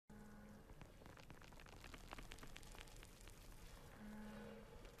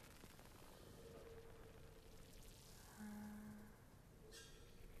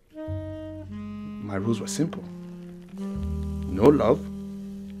my rules were simple. No love,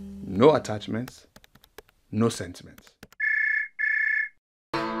 no attachments, no sentiments.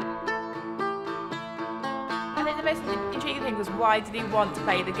 I think the most intriguing thing was, why did he want to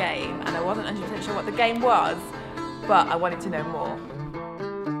play the game? And I wasn't 100% sure what the game was, but I wanted to know more.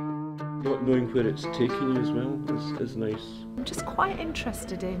 Not knowing where it's taking you as well is nice. I'm just quite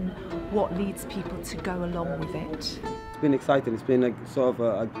interested in what leads people to go along with it. It's been exciting. It's been like sort of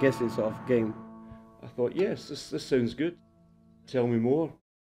a guessing sort of game. I thought, yes, this sounds good. Tell me more.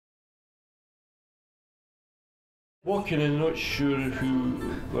 Walking in, not sure who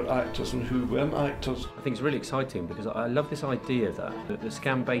were actors and who weren't actors. I think it's really exciting because I love this idea that the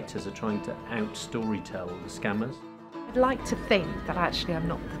scam baiters are trying to out-storytell the scammers. I'd like to think that actually I'm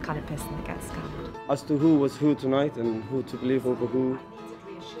not the kind of person that gets scammed. As to who was who tonight and who to believe over who,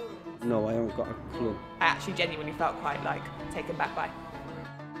 no, I haven't got a clue. I actually genuinely felt quite taken back by.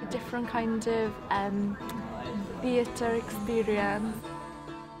 A different kind of theatre experience.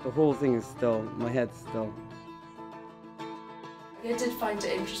 The whole thing is still, my head's still. I did find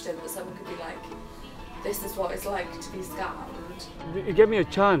it interesting that someone could be like, this is what it's like to be scammed. It gave me a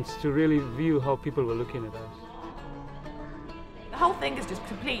chance to really view how people were looking at us. The whole thing is just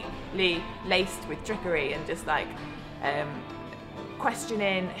completely laced with trickery and just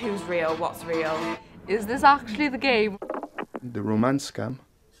questioning who's real, what's real. Is this actually the game? The romance scam,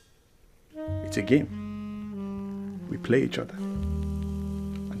 it's a game. We play each other,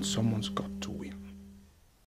 and someone's got